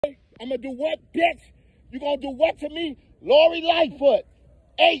I'm going to do what, bitch? You going to do what to me? Lori Lightfoot,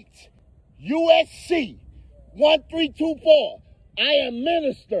 8, USC, 1324. I am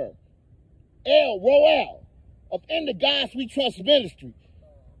Minister L. Roel of In the Gods We Trust Ministry.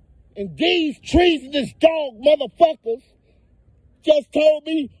 And these treasonous dog motherfuckers just told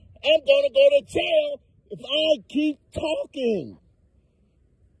me I'm going to go to jail if I keep talking.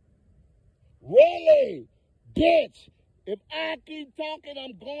 Really? Bitch, if I keep talking,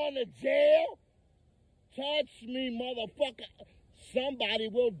 I'm going to jail? Touch me, motherfucker. Somebody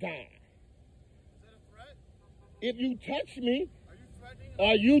will die. Is that a threat? If you touch me, Are you threatening?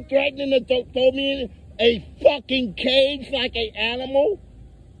 are you threatening to throw me in a fucking cage like an animal?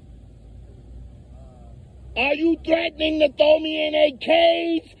 Are you threatening to throw me in a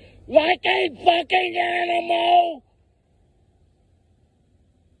cage like a fucking animal?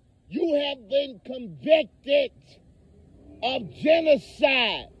 You have been convicted of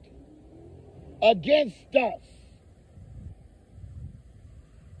genocide against us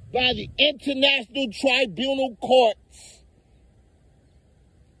by the International Tribunal Courts.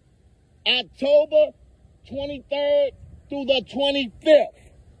 October 23rd through the 25th.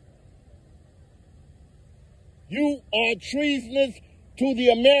 You are treasonous to the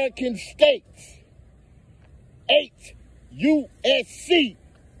American states. 8 USC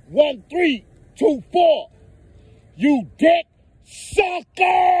 1324. You dick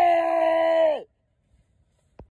sucker!